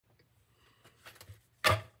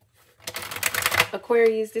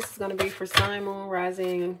Aquarius, this is going to be for Sun, Moon,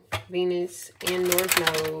 Rising, Venus, and North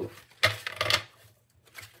Node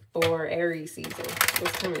for Aries season.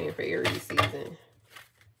 What's coming in for Aries season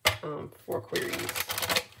for Aquarius?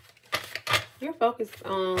 You're focused,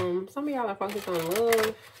 some of y'all are focused on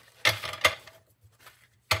love.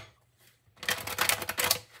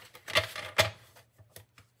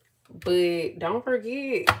 But don't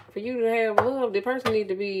forget, for you to have love, the person need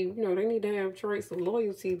to be, you know, they need to have traits of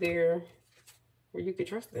loyalty there where you can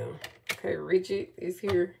trust them. Okay, rigid is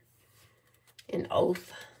here. An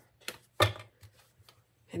oath. At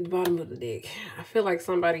the bottom of the deck. I feel like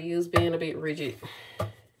somebody is being a bit rigid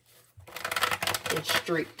and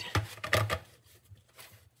strict.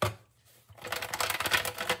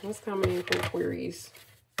 What's coming in for Aquarius?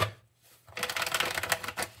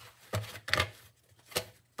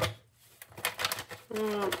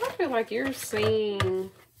 I feel like you're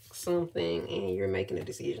seeing something and you're making a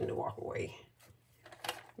decision to walk away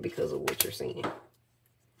because of what you're seeing.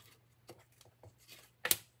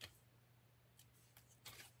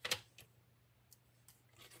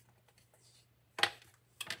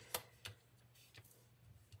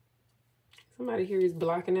 Somebody here is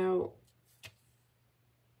blocking out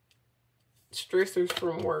stressors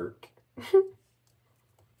from work.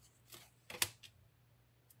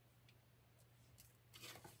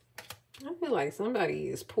 I feel like somebody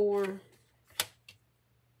is poor.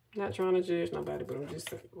 Not trying to judge nobody, but I'm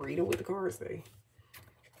just reading what the cards say.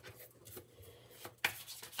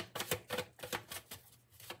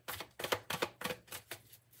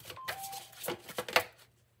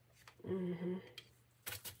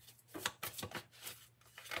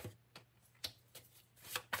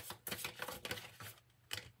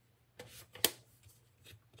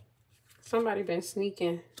 Somebody been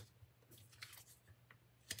sneaking.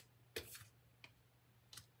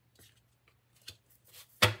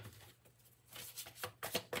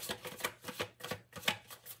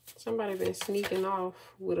 Somebody been sneaking off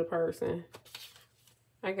with a person.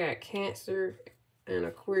 I got Cancer and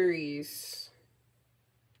Aquarius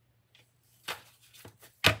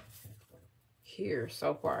here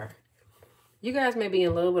so far. You guys may be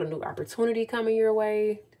in love with a new opportunity coming your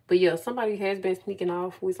way. But yeah, somebody has been sneaking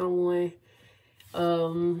off with someone.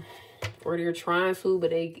 Or they're trying to,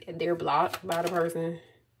 but they're blocked by the person.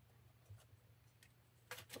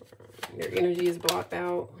 Their energy is blocked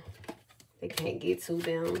out. They can't get to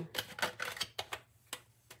them.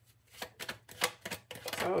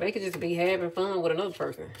 So they could just be having fun with another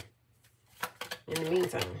person. In the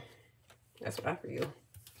meantime. That's what I feel.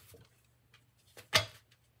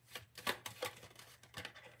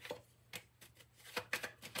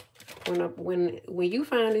 When you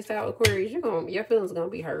find this out, Aquarius, your feelings are gonna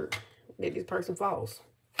be hurt that this person falls.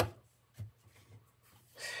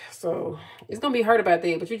 So it's gonna be hurt about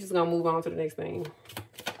that, but you're just gonna move on to the next thing,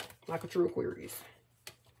 like a true Aquarius.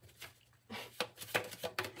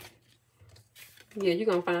 Yeah, you're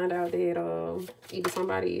gonna find out that either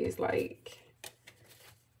somebody is like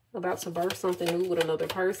about to birth something new with another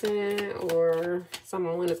person, or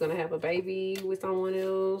someone is gonna have a baby with someone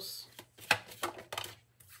else.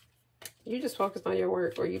 You just focused on your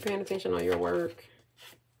work, or you paying attention on your work.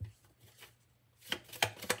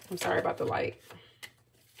 I'm sorry about the light.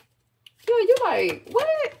 Yeah, you like,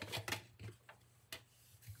 what?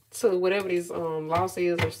 So whatever this loss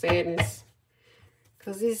is or sadness.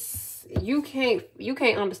 Cause it's you can't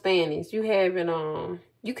understand this. You haven't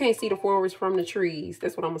you can't see the forest from the trees.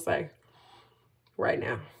 That's what I'm gonna say right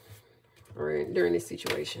now. Or during this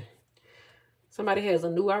situation. Somebody has a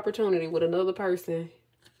new opportunity with another person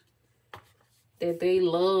that they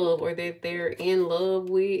love or that they're in love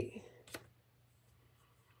with.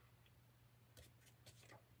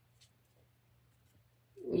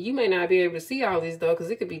 You may not be able to see all this though, because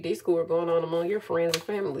it could be discord going on among your friends and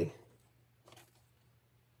family.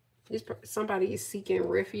 Somebody is seeking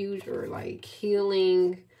refuge or like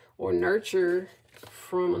healing or nurture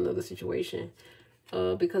from another situation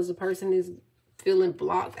because the person is feeling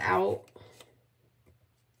blocked out.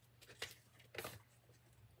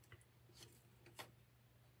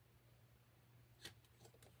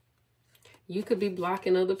 You could be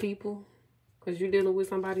blocking other people because you're dealing with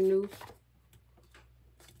somebody new.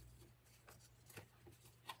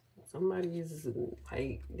 Somebody is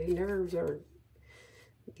like, their nerves are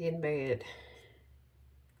getting bad.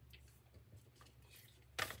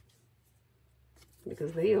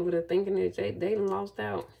 Because they over there thinking that they done lost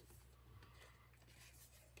out.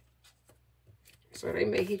 So they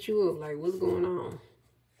may hit you up like, what's going on?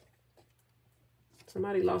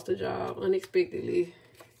 Somebody lost a job unexpectedly.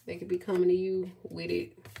 They could be coming to you with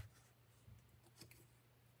it.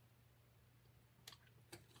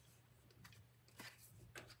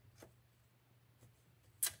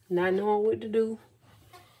 not knowing what to do.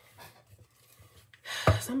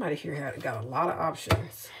 Somebody here got a lot of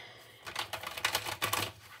options.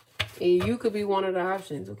 And you could be one of the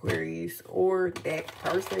options, Aquarius. Or that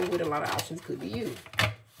person with a lot of options could be you.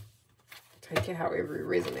 Take it however it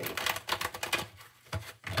resonates.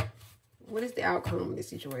 What is the outcome of this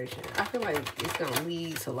situation? I feel like it's going to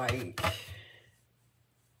lead to, like,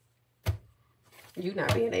 you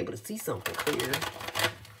not being able to see something clear.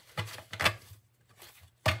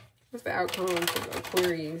 What's the outcome for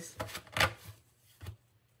Aquarius?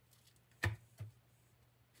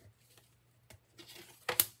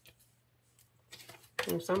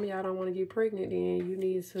 If some of y'all don't want to get pregnant, then you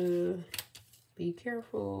need to be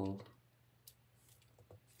careful.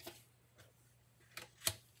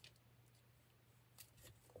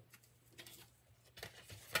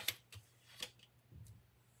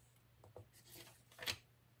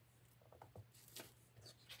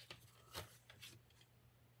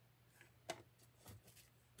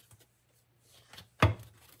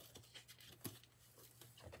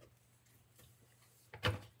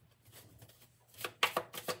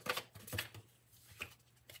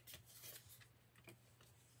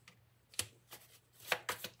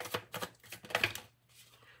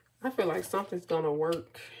 I feel like something's gonna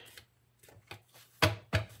work.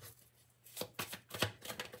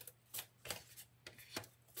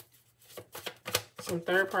 Some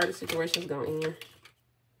third-party situation's gonna end.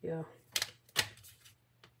 Yeah.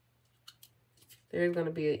 There's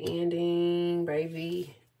gonna be an ending,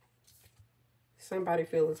 baby. Somebody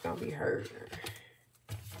feels it's gonna be hurt.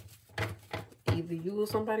 Either you or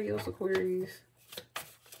somebody else, Aquarius.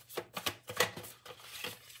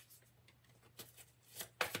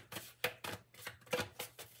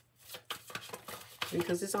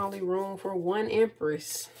 Because it's only room for one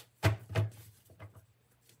Empress.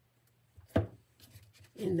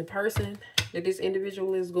 And the person that this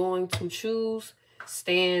individual is going to choose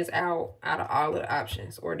stands out of all of the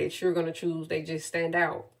options. Or that you're going to choose, they just stand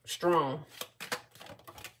out strong.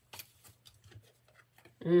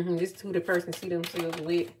 This is who the person see themselves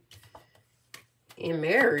with in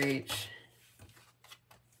marriage.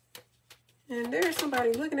 And there's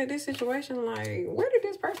somebody looking at this situation like, where did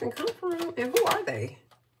this person come from? And who are they?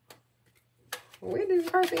 Where did this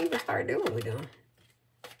person even start dealing with them?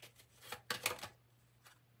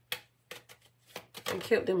 And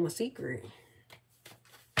kept them a secret.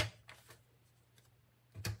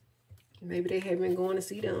 Maybe they haven't been going to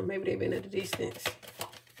see them. Maybe they've been at a distance.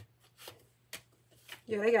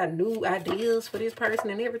 Yeah, they got new ideas for this person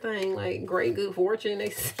and everything. Like great good fortune.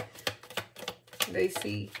 They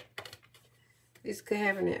see. This could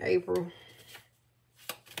happen in April.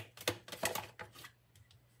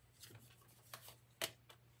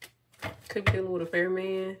 Could be dealing with a fair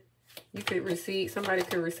man. You could receive, somebody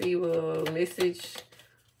could receive a message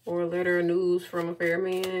or a letter of news from a fair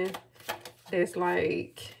man that's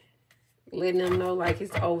like letting them know like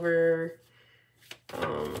it's over.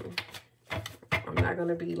 I'm not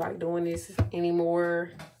gonna be like doing this anymore.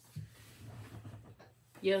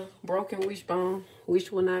 Yeah, broken wishbone.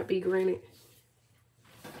 Wish will not be granted.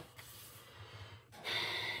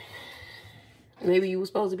 Maybe you were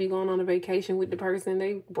supposed to be going on a vacation with the person.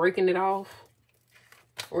 They breaking it off.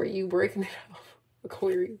 Or you breaking it off.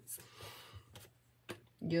 Aquarius.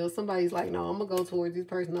 Yeah, somebody's like, no, I'm going to go towards this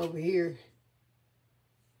person over here.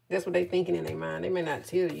 That's what they thinking in their mind. They may not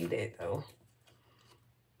tell you that, though.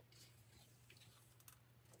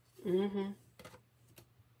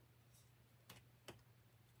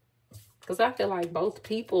 Because I feel like both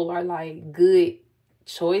people are, like, good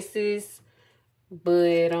choices.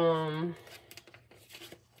 But,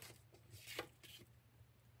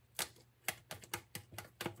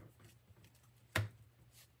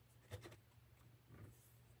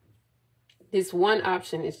 this one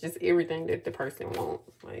option is just everything that the person wants.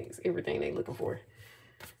 Like, it's everything they're looking for.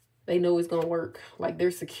 They know it's going to work. Like,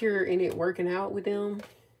 they're secure in it working out with them.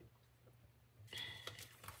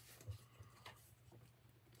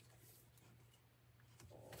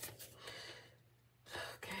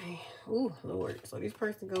 Okay. Ooh, Lord. So, this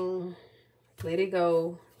person going to let it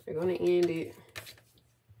go. They're going to end it.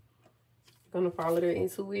 They're going to follow their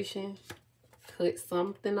intuition. Cut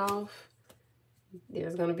something off.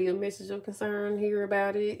 There's going to be a message of concern here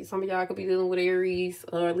about it. Some of y'all could be dealing with Aries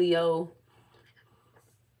or Leo.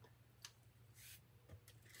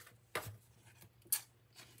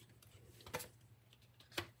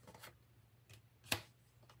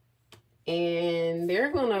 And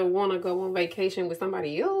they're going to want to go on vacation with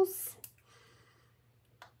somebody else.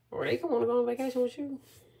 Or they could want to go on vacation with you.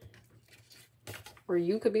 Or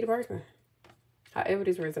you could be the person. However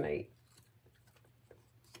this resonates.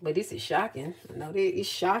 But this is shocking. No, it's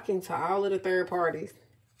shocking to all of the third parties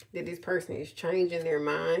that this person is changing their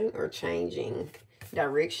mind or changing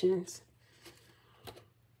directions.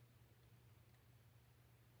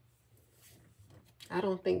 I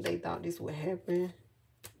don't think they thought this would happen.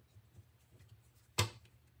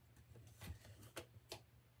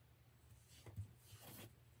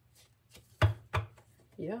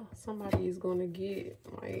 Yeah, somebody is going to get,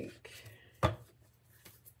 like,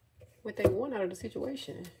 what they want out of the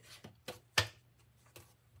situation.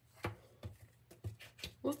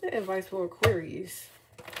 What's the advice for Aquarius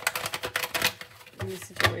in this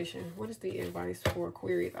situation? What is the advice for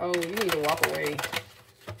Aquarius? Oh, you need to walk away.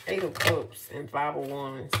 8 of Cups and 5 of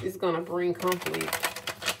Wands. It's going to bring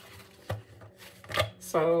conflict.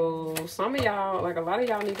 So some of y'all, like a lot of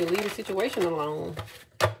y'all, need to leave the situation alone.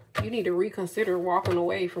 You need to reconsider walking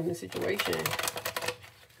away from the situation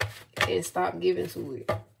and stop giving to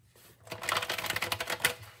it.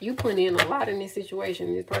 You put in a lot in this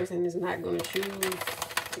situation. This person is not going to choose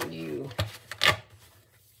you.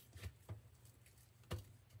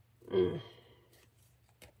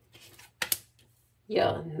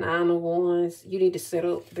 Yeah, 9 of Wands. You need to set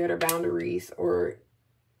up better boundaries, or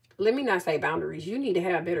let me not say boundaries. You need to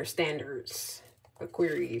have better standards,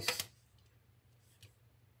 Aquarius.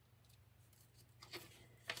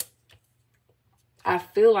 I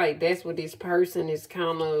feel like that's what this person is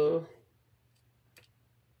kind of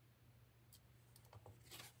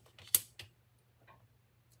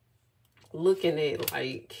looking at,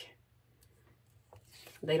 like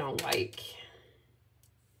they don't like.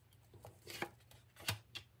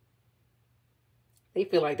 They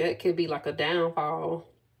feel like that could be like a downfall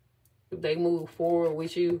if they move forward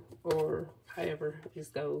with you, or however this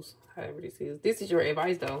goes, however this is. This is your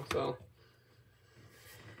advice though, so.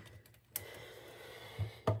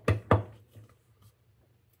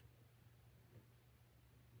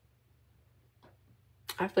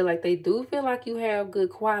 I feel like they do feel like you have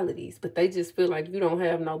good qualities, but they just feel like you don't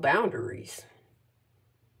have no boundaries.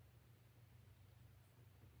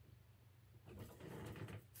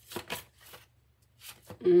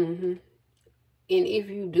 And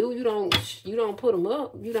if you do, you don't put them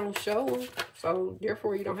up. You don't show them. So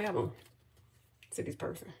therefore, you don't have them to this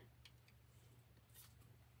person.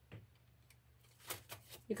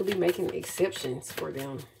 You could be making exceptions for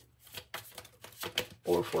them,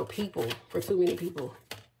 or for people, for too many people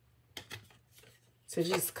to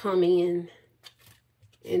just come in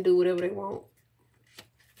and do whatever they want.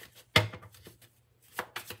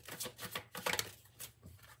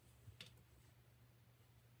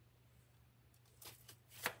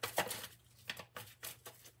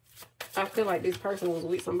 I feel like this person was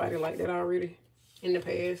with somebody like that already in the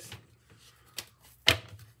past.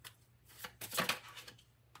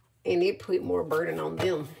 And it put more burden on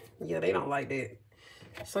them. Yeah, they don't like that.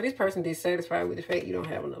 So this person dissatisfied with the fact you don't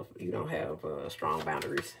have enough, you don't have strong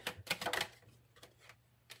boundaries.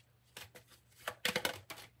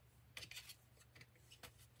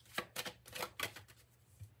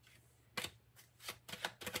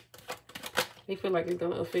 They feel like it's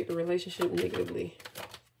going to affect the relationship negatively.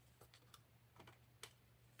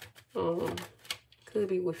 Could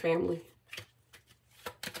be with family.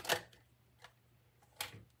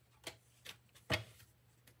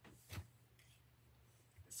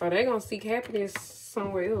 So they're going to seek happiness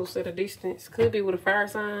somewhere else at a distance. Could be with a fire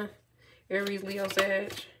sign. Aries, Leo,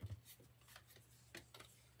 Sag.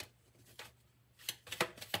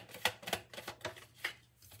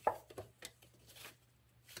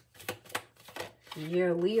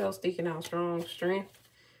 Yeah, Leo sticking out strong. Strength.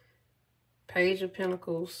 Page of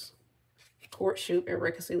Pentacles. Courtship and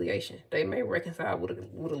reconciliation. They may reconcile with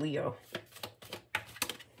a Leo.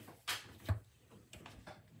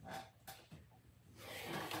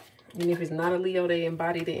 And if it's not a Leo, they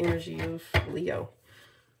embody the energy of Leo.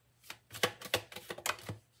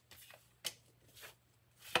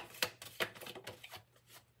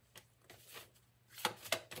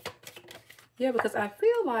 Yeah, because I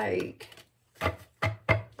feel like,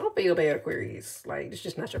 don't feel bad, Aquarius. Like, it's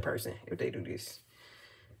just not your person if they do this.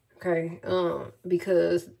 Okay,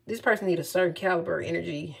 because this person needs a certain caliber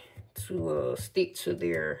energy to stick to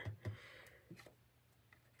their.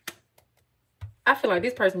 I feel like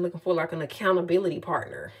this person looking for like an accountability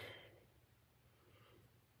partner.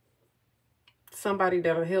 Somebody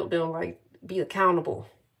that'll help them like be accountable.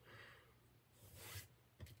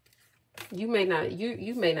 You may not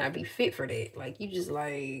you may not be fit for that. Like you just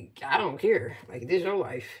like, I don't care. Like this is your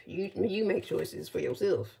life. You make choices for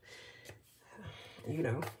yourself. You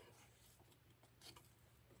know.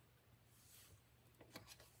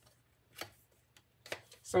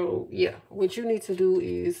 So, yeah, what you need to do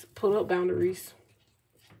is put up boundaries.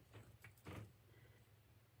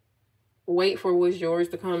 Wait for what's yours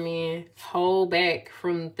to come in. Hold back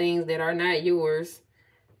from things that are not yours.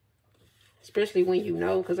 Especially when you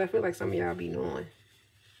know, because I feel like some of y'all be knowing.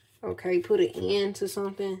 Okay, put an end to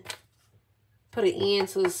something. Put an end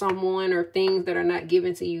to someone or things that are not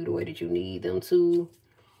given to you the way that you need them to.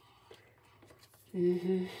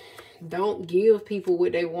 Don't give people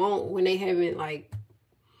what they want when they haven't, like,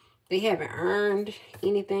 they haven't earned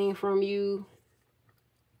anything from you.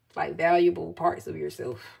 Like, valuable parts of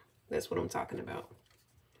yourself. That's what I'm talking about.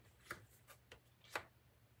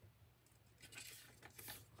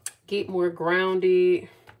 Get more grounded.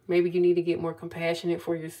 Maybe you need to get more compassionate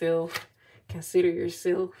for yourself. Consider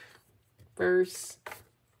yourself first.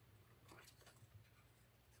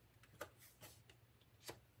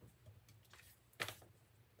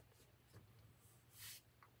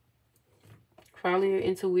 Follow your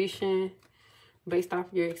intuition based off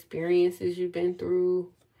your experiences you've been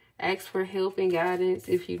through. Ask for help and guidance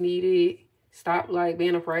if you need it. Stop like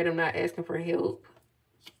being afraid of not asking for help.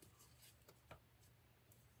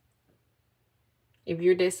 If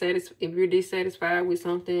you're dissatisfied with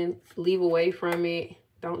something, leave away from it.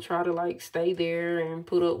 Don't try to like stay there and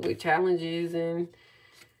put up with challenges and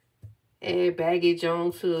add baggage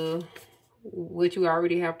onto what you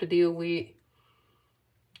already have to deal with.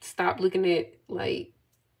 Stop looking at like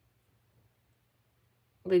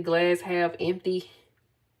the glass half empty.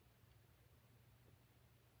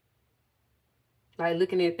 Like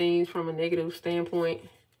looking at things from a negative standpoint.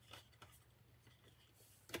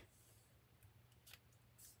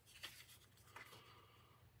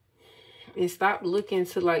 And stop looking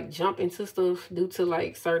to like jump into stuff due to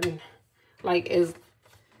like certain, like as,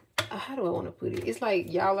 how do I want to put it? It's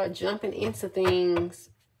like y'all are jumping into things,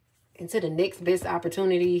 into the next best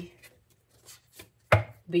opportunity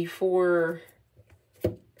before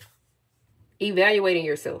evaluating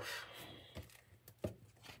yourself.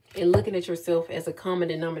 And looking at yourself as a common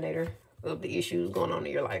denominator of the issues going on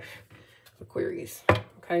in your life, Aquarius.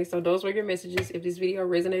 Okay, so those were your messages. If this video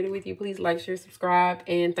resonated with you, please like, share, subscribe,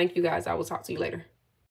 and thank you guys. I will talk to you later.